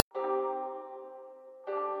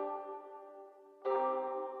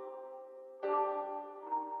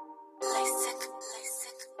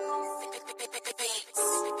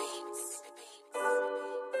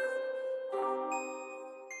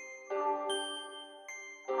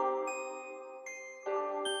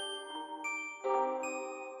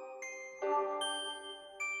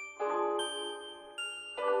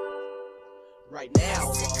Right now,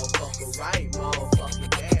 motherfucker, right, motherfucking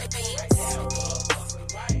down. Right now, motherfucker,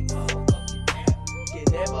 right, motherfucking down. Can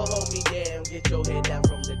never hold me down, get your head down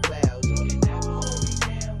from the clouds. Can never hold me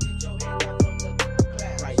down, get your head down from the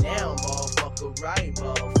clouds. Right now, motherfucker, right,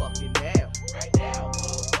 motherfucking down. Right now,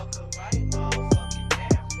 motherfucker, right, motherfucking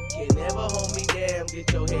down. Can never hold me down, get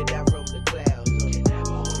your head down from the clouds. Can never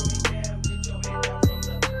hold me down, get your head down from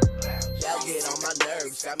the clouds. Y'all get on my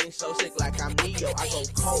nerves, got me so sick like I'm Neo, I go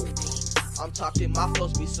cold. I'm talking, my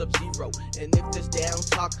flows be Sub-Zero. And if this down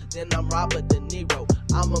talk, then I'm Robert De Niro.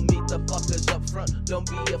 I'ma meet the fuckers up front, don't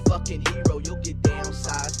be a fucking hero. You'll get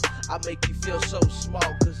downsized, I make you feel so small.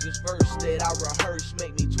 Cause this verse that I rehearse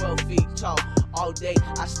make me 12 feet tall. All day,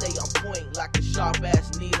 I stay on point like a sharp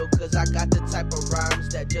ass needle. Cause I got the type of rhymes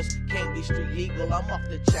that just can't be street legal. I'm off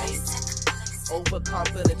the chain,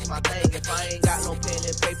 overconfidence my thing. If I ain't got no pen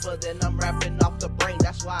and paper, then I'm rapping off the brain.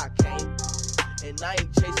 That's why I came. And I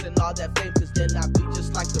ain't chasing all that fame, cause then I be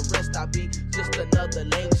just like the rest. I be just another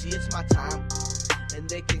lame. See, it's my time, and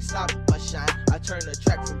they can't stop my shine. I turn a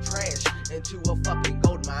track from trash into a fucking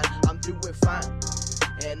gold mine. I'm doing fine,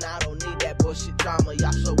 and I don't need that bullshit drama.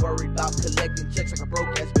 Y'all so worried about collecting checks like a broke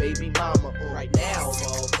ass baby mama. Right now,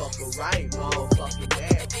 motherfucker, right, motherfucking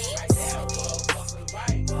down. Right now, motherfucker,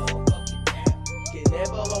 right, motherfucking down. Can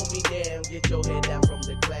never hold me down, get your head down from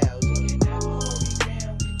the clouds. Can never hold me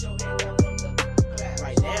down, get your head down from the clouds.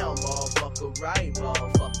 Right now, motherfucker, right,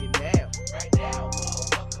 motherfucking down. Right now,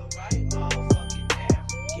 motherfucker, right, motherfucking down.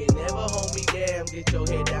 Can never hold me down, get your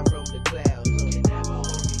head down from the clouds. Can never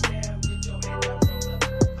hold me down, get your head down from the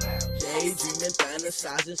clouds. Daydreaming,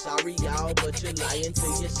 fantasizing, sorry y'all, but you're lying to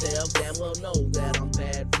yourself. Damn well know that I'm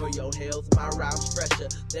bad for your health. My rhymes fresher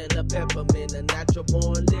than a peppermint, a natural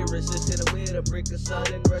born lyricist. Hit it with a brick, a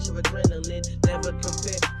sudden rush of adrenaline. Never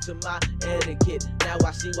compared to my etiquette. Now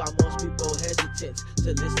I see why most people hesitant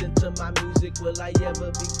to listen to my music. Will I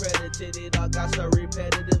ever be credited? It all got so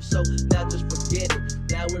repetitive, so now just forget it.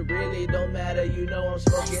 Now it really don't matter, you know I'm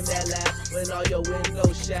smoking that loud when all your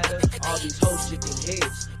windows shatter. All these hoes chicken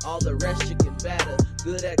heads, all the rest chicken batter.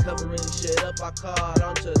 Good at covering shit up, I caught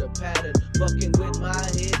onto the pattern. Fucking with my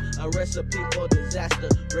head, a recipe for disaster.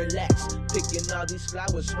 Relax, picking all these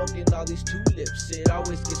flowers, smoking all these tulips. It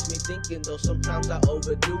always gets me thinking, though sometimes I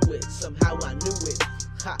overdo it. Somehow I knew it.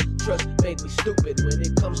 Ha, trust made me stupid. When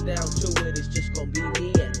it comes down to it, it's just gonna be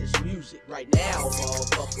me and this music. Right now,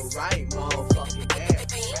 motherfucker, right, motherfucking down.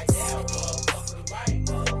 Right now, motherfucker, right,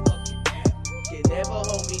 motherfucking down. Can never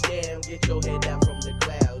hold me down, get your head down from the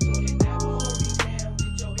clouds. Can never hold me down,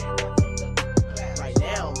 get your head down from the clouds. Right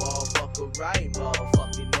now, motherfucker, right,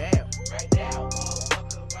 motherfucking down. Right now,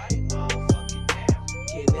 motherfucker, right, motherfucking down.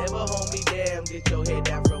 Can never hold me down, get your head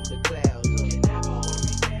down from the clouds. Can never hold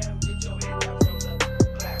me down, get your head down from the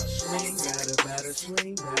clouds. Swing, batter, batter,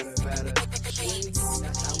 swing, batter, batter, swing.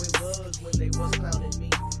 That's how it was when they was clowning me.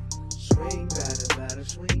 Swing, batter, batter,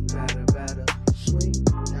 swing, batter, batter, swing.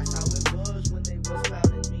 That's how it was when they was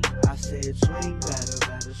clowning me. I said swing, batter,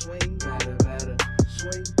 batter, swing, batter, batter,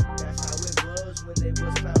 swing. That's how it was when they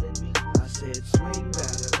was clowning me. I said swing,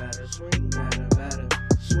 batter, batter, swing, batter, batter,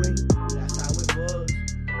 swing. That's how it was.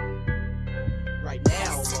 Right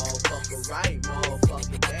now, motherfucker, right,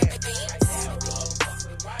 motherfucking down. Right now,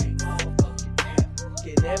 motherfucker, right, motherfucking down.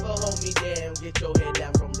 Can never hold me down, get your head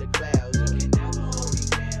down from the clouds. Can never hold me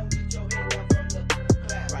down, get your head down from the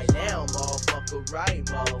clouds. Right now, motherfucker, right,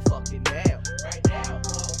 motherfucking down. Right now,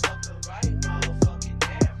 motherfucker, right, motherfucking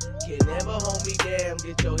down. Can never hold me down,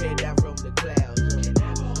 get your head down from the clouds. Can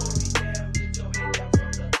never hold me